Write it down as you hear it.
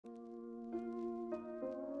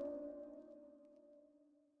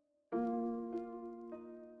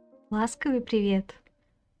Ласковый привет!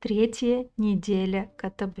 Третья неделя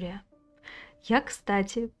Котября. Я,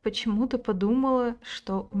 кстати, почему-то подумала,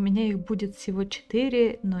 что у меня их будет всего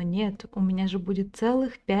 4, но нет, у меня же будет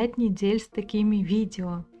целых 5 недель с такими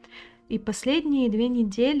видео. И последние 2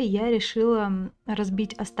 недели я решила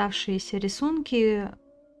разбить оставшиеся рисунки,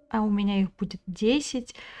 а у меня их будет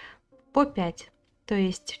 10 по 5. То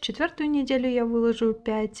есть в 4-ю неделю я выложу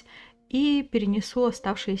 5 и перенесу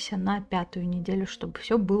оставшиеся на 5-ю неделю, чтобы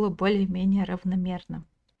все было более-менее равномерно.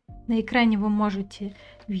 На экране вы можете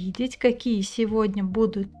видеть, какие сегодня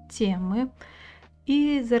будут темы.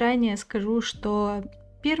 И заранее скажу, что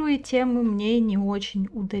первые темы мне не очень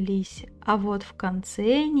удались. А вот в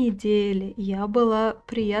конце недели я была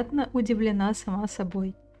приятно удивлена сама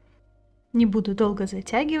собой. Не буду долго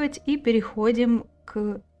затягивать и переходим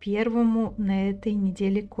к первому на этой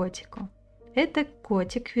неделе котику. Это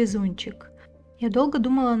котик-везунчик. Я долго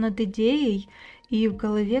думала над идеей, и в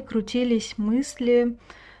голове крутились мысли,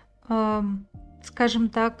 скажем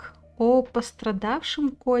так, о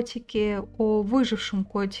пострадавшем котике, о выжившем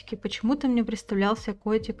котике. Почему-то мне представлялся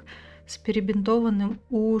котик с перебинтованным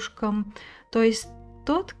ушком, то есть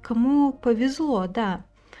тот, кому повезло, да.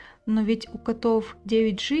 Но ведь у котов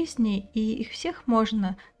 9 жизней, и их всех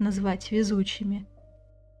можно назвать везучими.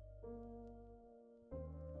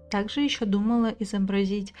 Также еще думала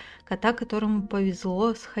изобразить кота, которому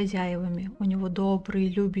повезло с хозяевами. У него добрые,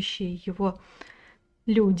 любящие его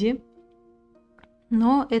люди.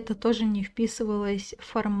 Но это тоже не вписывалось в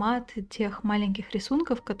формат тех маленьких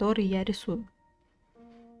рисунков, которые я рисую.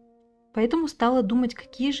 Поэтому стала думать,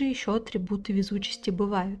 какие же еще атрибуты везучести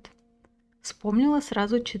бывают. Вспомнила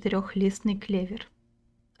сразу 4-листный клевер.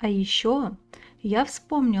 А еще я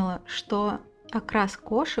вспомнила, что окрас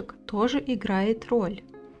кошек тоже играет роль.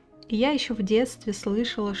 И я еще в детстве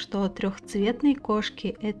слышала, что 3-цветные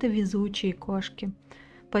кошки – это везучие кошки.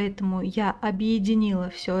 Поэтому я объединила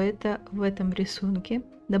все это в этом рисунке,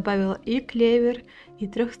 добавила и клевер, и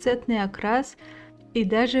 3-цветный окрас, и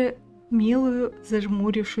даже милую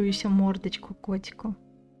зажмурившуюся мордочку котику.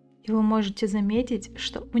 И вы можете заметить,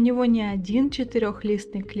 что у него не один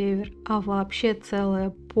 4-листный клевер, а вообще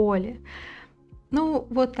целое поле. Ну,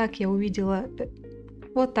 вот так я увидела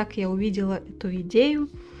эту идею.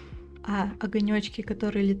 А огонечки,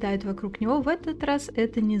 которые летают вокруг него, в этот раз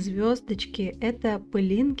это не звездочки, это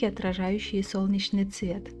пылинки, отражающие солнечный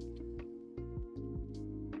цвет.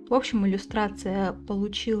 В общем, иллюстрация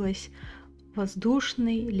получилась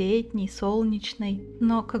воздушной, летней, солнечной,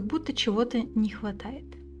 но как будто чего-то не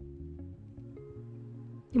хватает.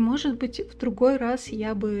 И может быть в другой раз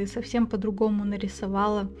я бы совсем по-другому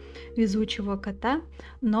нарисовала везучего кота,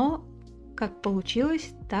 но как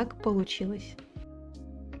получилось, так получилось.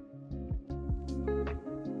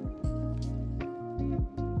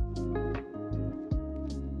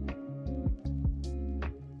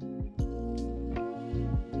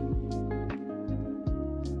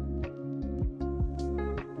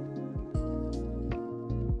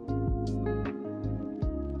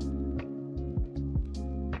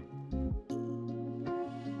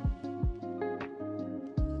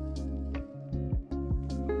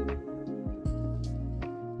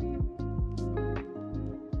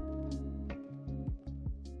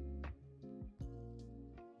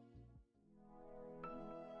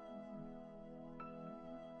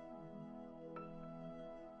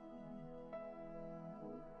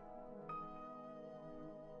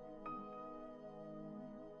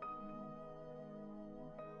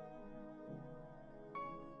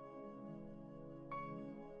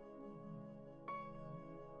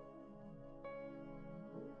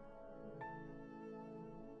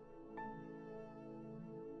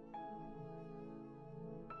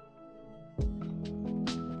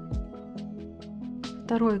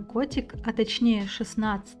 Второй котик, а точнее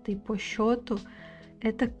 16-й по счету,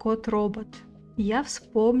 это кот-робот. Я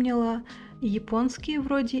вспомнила японские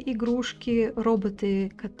вроде игрушки,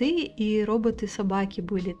 роботы-коты и роботы-собаки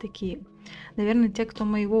были такие. Наверное, те, кто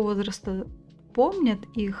моего возраста помнят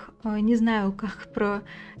их, не знаю, как про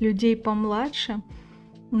людей помладше,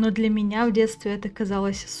 но для меня в детстве это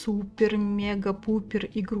казалось супер-мега-пупер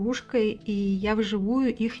игрушкой, и я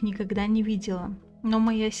вживую их никогда не видела. Но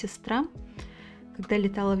моя сестра, когда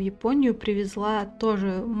летала в Японию, привезла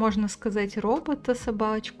тоже, можно сказать,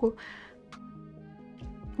 робота-собачку.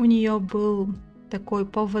 У нее был такой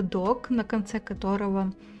поводок, на конце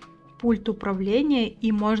которого пульт управления,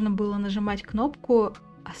 и можно было нажимать кнопку,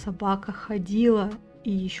 а собака ходила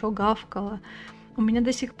и еще гавкала. У меня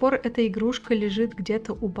до сих пор эта игрушка лежит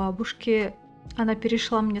где-то у бабушки. Она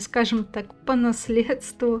перешла мне, скажем так, по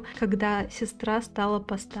наследству, когда сестра стала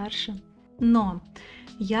постарше. Но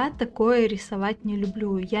я такое рисовать не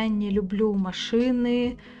люблю. Я не люблю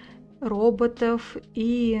машины, роботов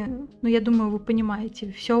и, ну, я думаю, вы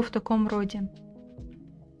понимаете, все в таком роде.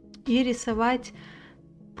 И рисовать,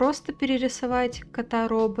 просто перерисовать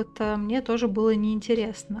кота-робота мне тоже было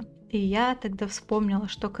неинтересно. И я тогда вспомнила,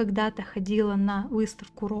 что когда-то ходила на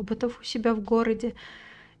выставку роботов у себя в городе,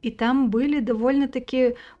 и там были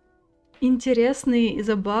довольно-таки интересные, и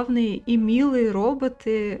забавные и милые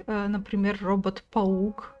роботы, например,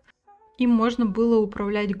 робот-паук. Им можно было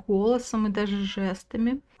управлять голосом и даже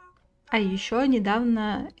жестами. А еще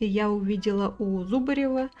недавно я увидела у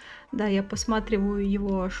Зубарева, да, я посматриваю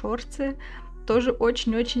его шорты, тоже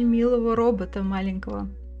очень-очень милого робота маленького.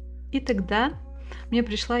 И тогда мне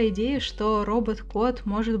пришла идея, что робот-кот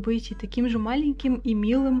может быть и таким же маленьким и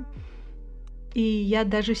милым. И я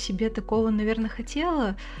даже себе такого, наверное,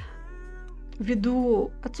 хотела,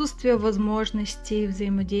 ввиду отсутствия возможности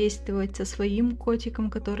взаимодействовать со своим котиком,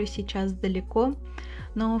 который сейчас далеко.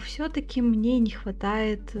 Но все-таки мне не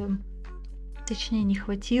хватает, точнее, не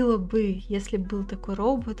хватило бы, если бы был такой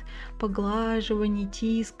робот, поглаживаний,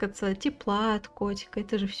 тискаться, тепла от котика.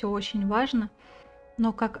 Это же все очень важно.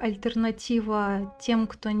 Но как альтернатива тем,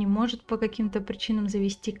 кто не может по каким-то причинам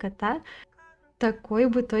завести кота, такой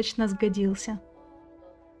бы точно сгодился.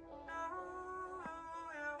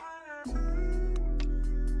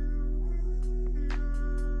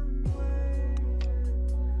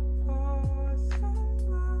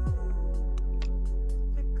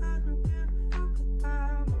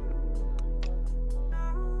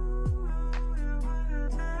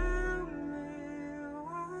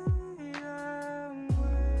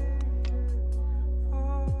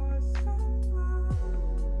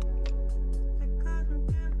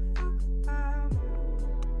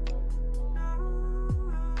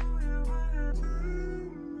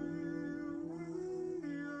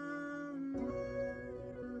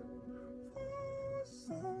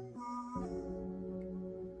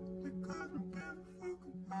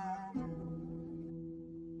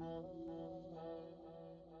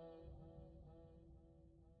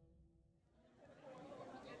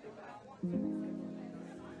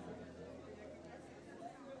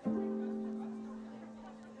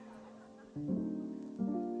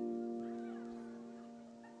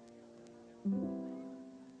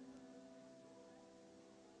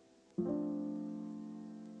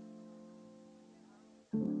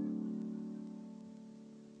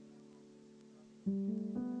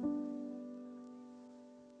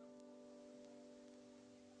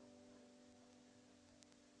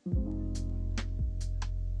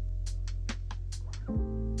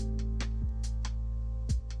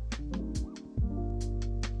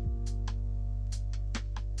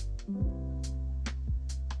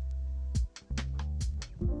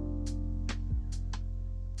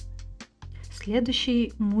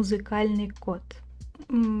 Следующий музыкальный кот.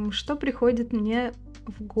 Что приходит мне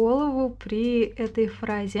в голову при этой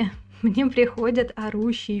фразе? Мне приходят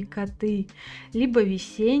орущие коты. Либо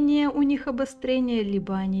весеннее у них обострение,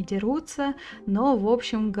 либо они дерутся, но в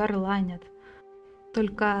общем горланят.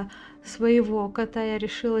 Только своего кота я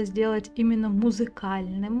решила сделать именно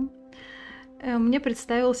музыкальным. Мне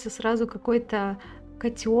представился сразу какой-то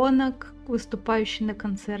котенок, выступающий на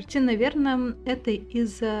концерте. Наверное, это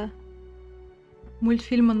из-за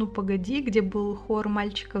мультфильма «Ну погоди», где был хор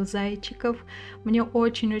мальчиков-зайчиков. Мне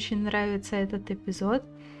очень-очень нравится этот эпизод.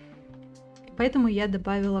 Поэтому я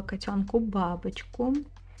добавила котенку бабочку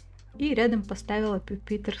и рядом поставила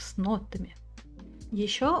пюпитр с нотами.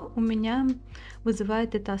 Еще у меня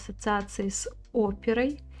вызывает это ассоциации с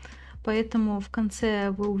оперой, поэтому в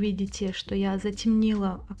конце вы увидите, что я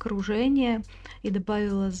затемнила окружение и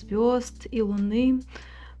добавила звезд и луны.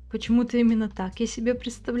 Почему-то именно так я себе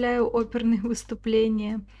представляю оперные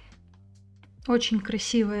выступления. Очень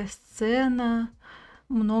красивая сцена,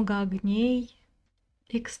 много огней.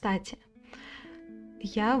 И, кстати,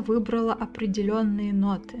 я выбрала определенные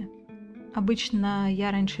ноты. Обычно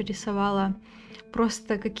я раньше рисовала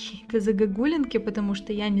просто какие-то загогулинки, потому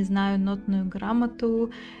что я не знаю нотную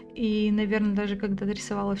грамоту. И, наверное, даже когда-то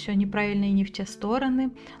рисовала все неправильно и не в те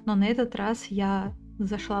стороны. Но на этот раз я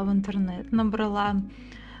зашла в интернет, набрала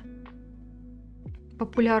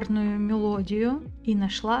популярную мелодию и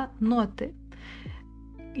нашла ноты.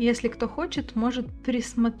 Если кто хочет, может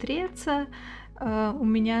присмотреться. У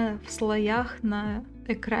меня в слоях на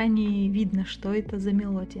экране видно, что это за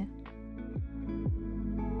мелодия.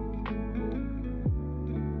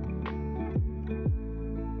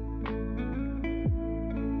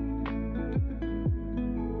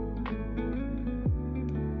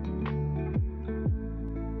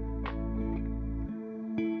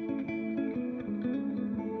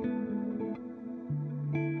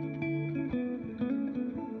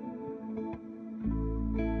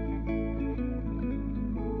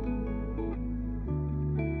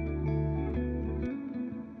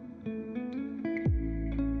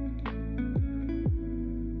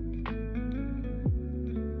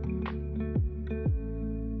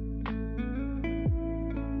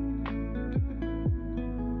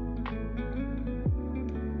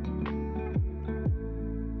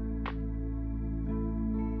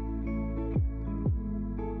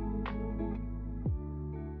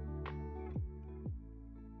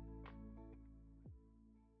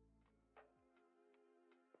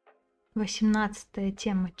 18-я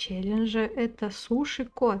тема челленджа — это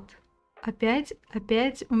суши-кот. Опять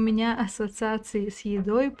у меня ассоциации с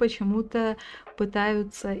едой, почему-то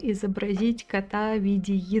пытаются изобразить кота в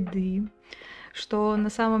виде еды, что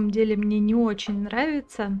на самом деле мне не очень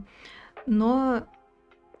нравится, но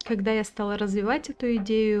когда я стала развивать эту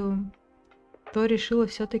идею, то решила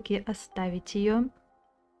все-таки оставить ее.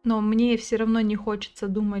 Но мне все равно не хочется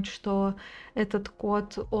думать, что этот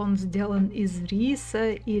кот, он сделан из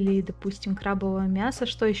риса или, допустим, крабового мяса.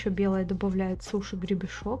 Что еще белое добавляют? Суши,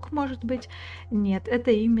 гребешок, может быть? Нет, это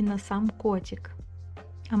именно сам котик.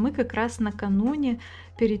 А мы как раз накануне,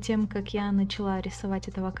 перед тем, как я начала рисовать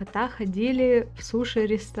этого кота, ходили в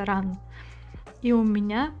суши-ресторан. И у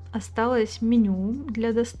меня осталось меню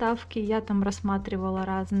для доставки. Я там рассматривала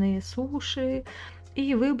разные суши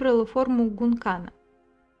и выбрала форму гункана.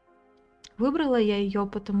 Выбрала я ее,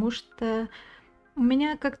 потому что у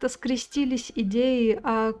меня как-то скрестились идеи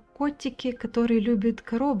о котике, который любит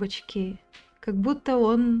коробочки. Как будто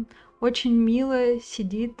он очень мило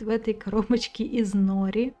сидит в этой коробочке из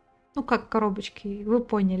нори. Ну как коробочки, вы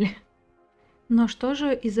поняли. Но что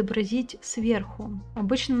же изобразить сверху?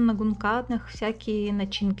 Обычно на гунканах всякие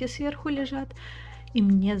начинки сверху лежат, и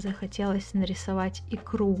мне захотелось нарисовать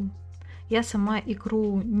икру. Я сама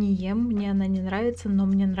икру не ем, мне она не нравится, но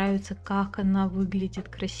мне нравится, как она выглядит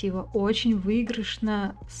красиво. Очень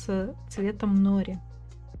выигрышно с цветом нори.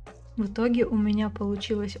 В итоге у меня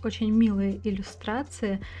получилась очень милая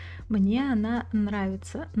иллюстрация. Мне она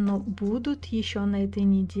нравится, но будут еще на этой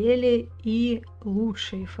неделе и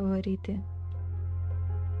лучшие фавориты.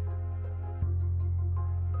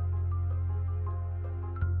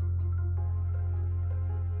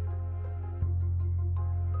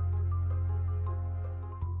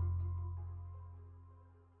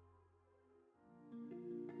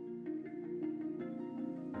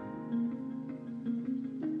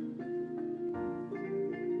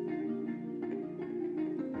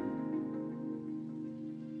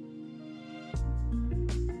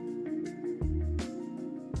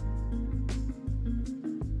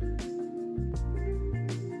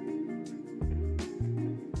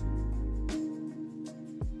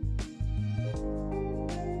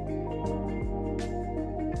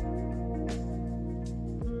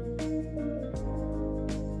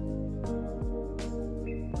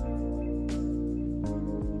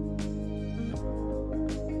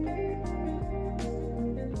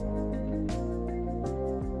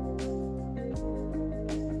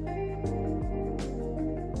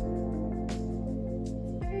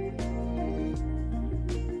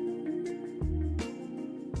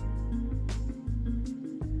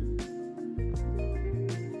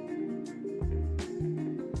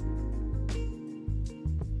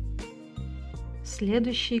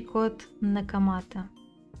 Следующий кот — Накамата.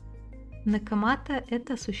 Накамата —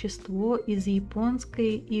 это существо из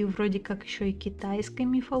японской и вроде как еще и китайской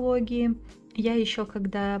мифологии. Я еще,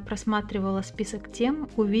 когда просматривала список тем,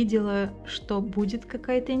 увидела, что будет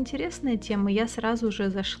какая-то интересная тема. Я сразу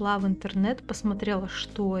же зашла в интернет, посмотрела,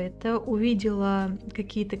 что это, увидела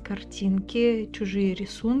какие-то картинки, чужие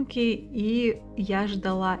рисунки, и я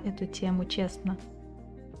ждала эту тему, честно.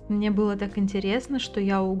 Мне было так интересно, что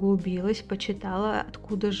я углубилась, почитала,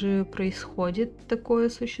 откуда же происходит такое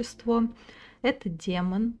существо. Это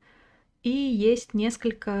демон. И есть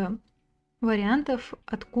несколько вариантов,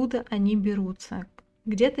 откуда они берутся.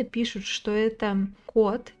 Где-то пишут, что это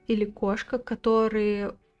кот или кошка,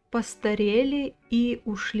 которые постарели и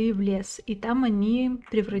ушли в лес. И там они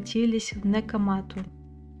превратились в Накамату.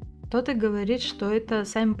 Кто-то говорит, что это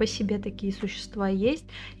сами по себе такие существа есть,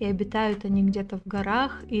 и обитают они где-то в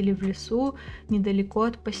горах или в лесу, недалеко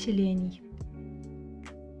от поселений.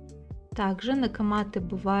 Также накаматы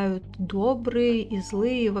бывают добрые и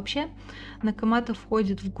злые. Вообще, накамата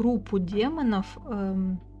входит в группу демонов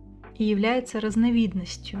и является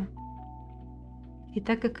разновидностью. И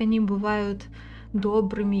так как они бывают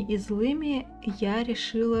добрыми и злыми, я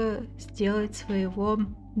решила сделать своего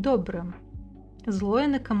добрым. Злой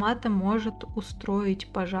Накамата может устроить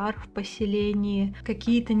пожар в поселении,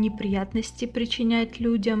 какие-то неприятности причинять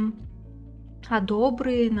людям, а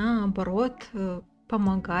добрые, наоборот,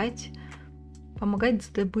 помогать с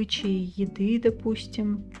добычей еды,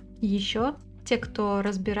 допустим. Еще те, кто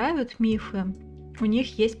разбирают мифы, у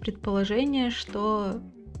них есть предположение, что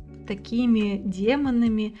такими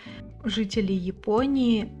демонами жители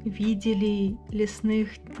Японии видели лесных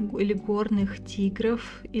или горных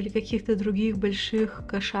тигров или каких-то других больших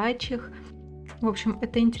кошачьих. В общем,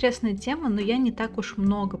 это интересная тема, но я не так уж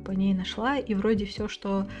много по ней нашла, и вроде все,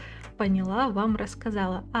 что поняла, вам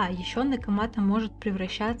рассказала. Еще Некомата может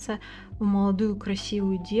превращаться в молодую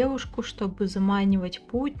красивую девушку, чтобы заманивать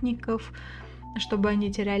путников, чтобы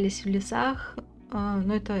они терялись в лесах.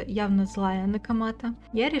 Но это явно злая Некомата.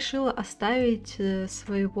 Я решила оставить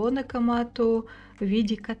своего Некомату в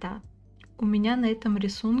виде кота. У меня на этом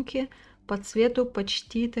рисунке по цвету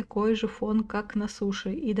почти такой же фон, как на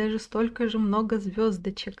суше, и даже столько же много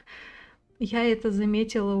звездочек. Я это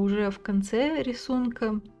заметила уже в конце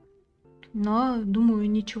рисунка, но думаю,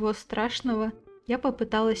 ничего страшного. Я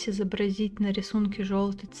попыталась изобразить на рисунке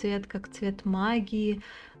желтый цвет как цвет магии,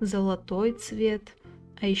 золотой цвет,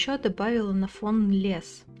 а еще добавила на фон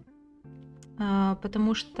лес,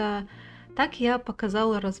 потому что так я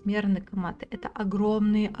показала размер Некоматы. Это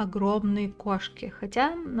огромные кошки,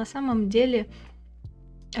 хотя на самом деле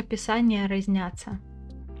описания разнятся.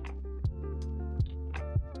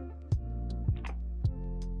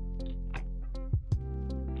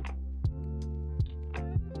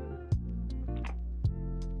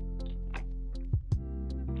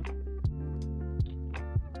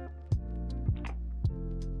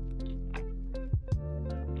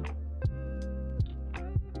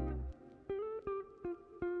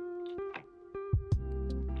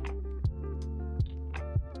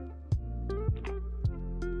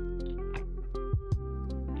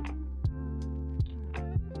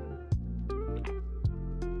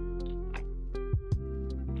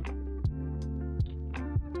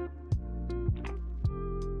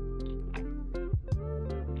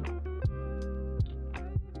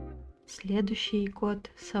 Следующий кот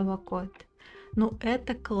 — совокот. Ну,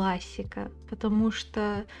 это классика, потому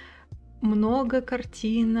что много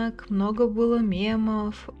картинок, много было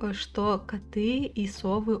мемов, что коты и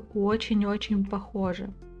совы очень-очень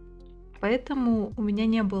похожи. Поэтому у меня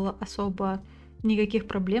не было особо никаких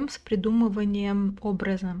проблем с придумыванием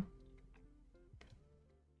образа.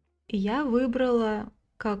 И я выбрала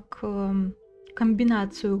как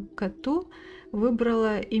комбинацию коту,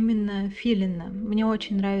 выбрала именно филина. Мне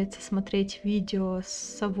очень нравится смотреть видео с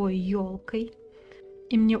совой Елкой.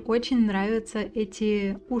 И мне очень нравятся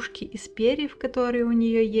эти ушки из перьев, которые у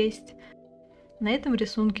нее есть. На этом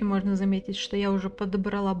рисунке можно заметить, что я уже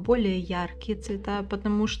подобрала более яркие цвета,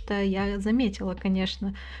 потому что я заметила,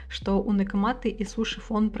 конечно, что у Некоматы и суши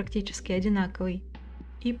фон практически одинаковый.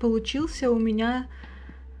 И получился у меня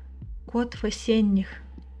кот в осенних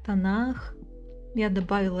тонах. Я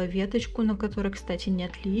добавила веточку, на которой, кстати,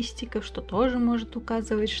 нет листиков, что тоже может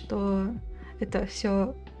указывать, что это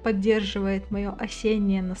все поддерживает мое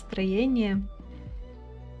осеннее настроение.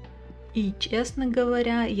 И, честно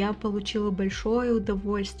говоря, я получила большое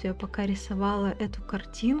удовольствие, пока рисовала эту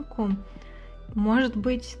картинку. Может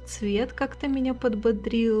быть, цвет как-то меня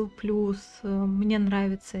подбодрил, плюс мне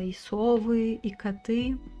нравятся и совы, и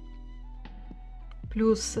коты.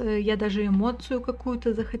 Плюс я даже эмоцию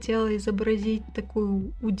какую-то захотела изобразить,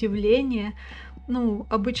 такое удивление. Ну,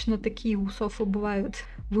 обычно такие у совы бывают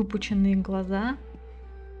выпученные глаза.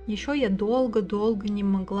 Еще я долго-долго не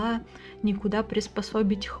могла никуда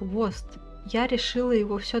приспособить хвост. Я решила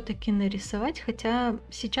его все-таки нарисовать, хотя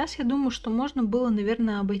сейчас я думаю, что можно было,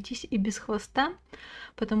 наверное, обойтись и без хвоста,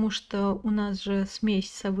 потому что у нас же смесь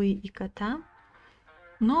совы и кота.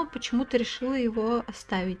 Но почему-то решила его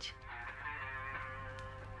оставить.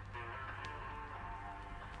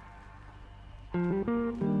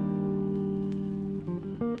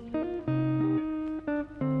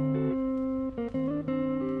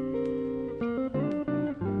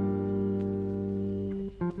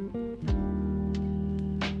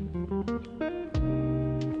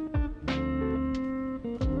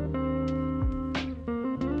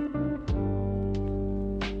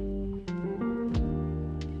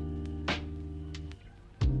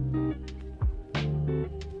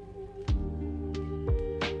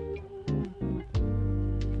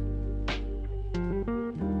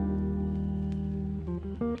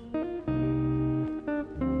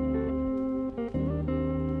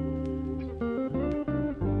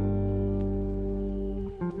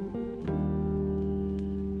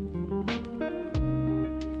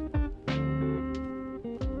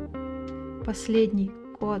 Последний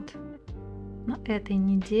кот на этой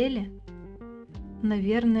неделе,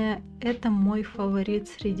 наверное, это мой фаворит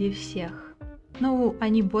среди всех. Ну,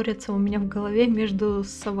 они борются у меня в голове между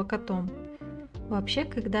совокотом. Вообще,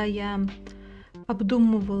 когда я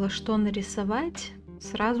обдумывала, что нарисовать,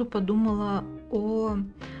 сразу подумала о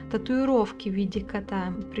татуировке в виде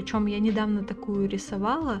кота. Причем я недавно такую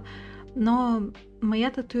рисовала, но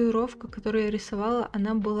моя татуировка, которую я рисовала,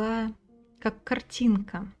 она была как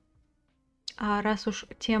картинка. А раз уж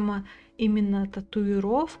тема именно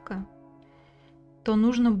татуировка, то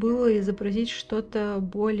нужно было изобразить что-то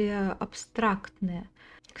более абстрактное.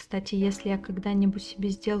 Кстати, если я когда-нибудь себе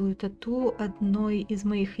сделаю тату, одной из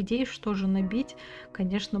моих идей, что же набить,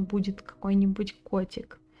 конечно, будет какой-нибудь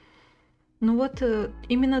котик. Ну вот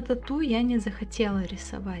именно тату я не захотела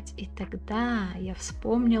рисовать. И тогда я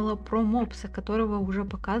вспомнила про мопса, которого уже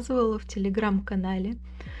показывала в телеграм-канале,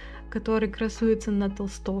 который красуется на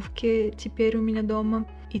толстовке теперь у меня дома.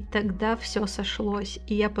 И тогда все сошлось.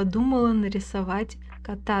 И я подумала нарисовать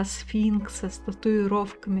кота-сфинкса с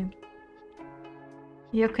татуировками.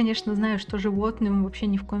 Я, конечно, знаю, что животным вообще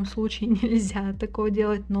ни в коем случае нельзя такого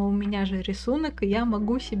делать, но у меня же рисунок, и я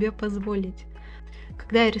могу себе позволить.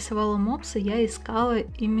 Когда я рисовала мопса, я искала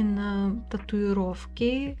именно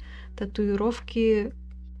татуировки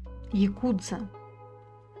якудза.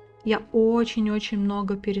 Я очень-очень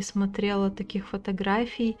много пересмотрела таких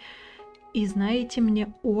фотографий, и знаете,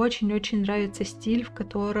 мне очень-очень нравится стиль, в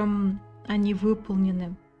котором они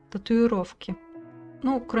выполнены, татуировки.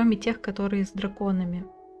 Ну, кроме тех, которые с драконами.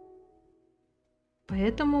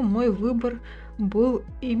 Поэтому мой выбор был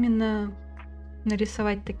именно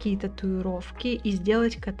нарисовать такие татуировки и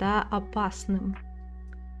сделать кота опасным.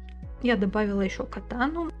 Я добавила еще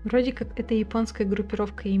катану. Вроде как эта японская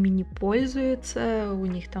группировка ими не пользуется, у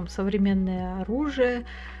них там современное оружие,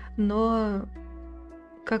 но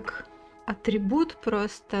как атрибут,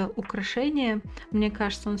 просто украшение, мне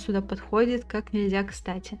кажется, он сюда подходит как нельзя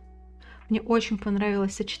кстати. Мне очень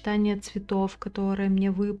понравилось сочетание цветов, которое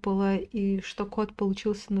мне выпало, и что кот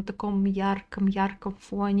получился на таком ярком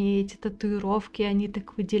фоне. Эти татуировки, они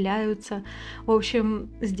так выделяются. В общем,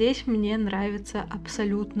 здесь мне нравится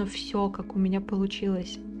абсолютно все, как у меня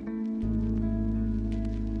получилось.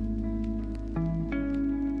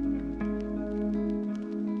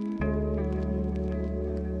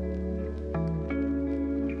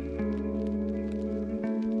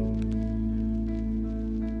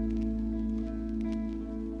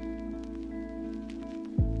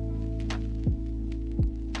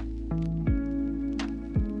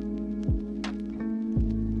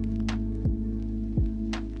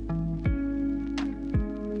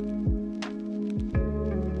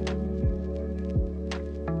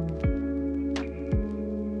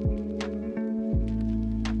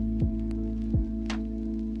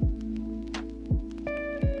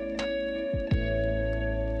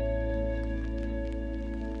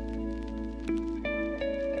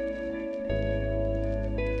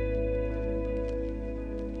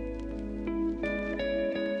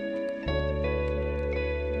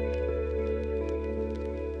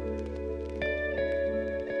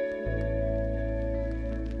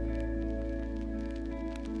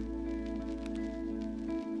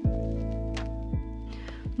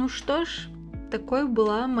 Ну что ж, такой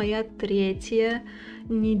была моя третья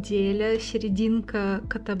неделя, серединка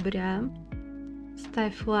котября.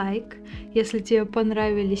 Ставь лайк, если тебе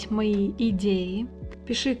понравились мои идеи.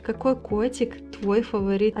 Пиши, какой котик твой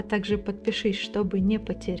фаворит, а также подпишись, чтобы не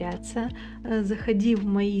потеряться. Заходи в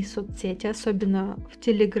мои соцсети, особенно в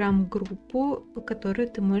телеграм-группу, которую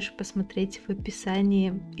ты можешь посмотреть в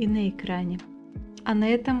описании и на экране. А на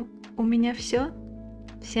этом у меня все.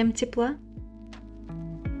 Всем тепла!